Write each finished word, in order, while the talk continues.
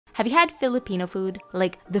Have you had Filipino food?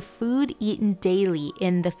 Like the food eaten daily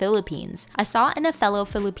in the Philippines. I saw in a fellow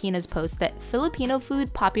Filipinas post that Filipino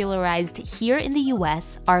food popularized here in the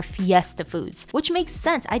US are fiesta foods, which makes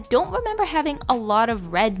sense. I don't remember having a lot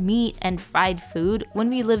of red meat and fried food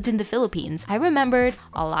when we lived in the Philippines. I remembered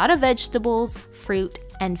a lot of vegetables, fruit,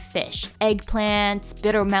 and fish. Eggplants,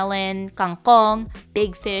 bitter melon, kangkong,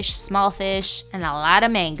 big fish, small fish, and a lot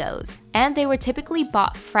of mangoes. And they were typically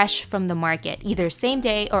bought fresh from the market, either same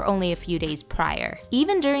day or only a few days prior.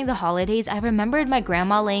 Even during the holidays, I remembered my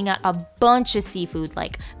grandma laying out a bunch of seafood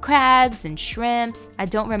like crabs and shrimps. I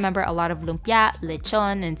don't remember a lot of lumpia,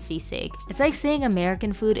 lechon, and sisig. It's like saying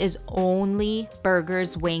American food is only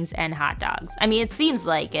burgers, wings, and hot dogs. I mean, it seems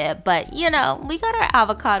like it, but you know, we got our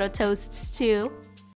avocado toasts too.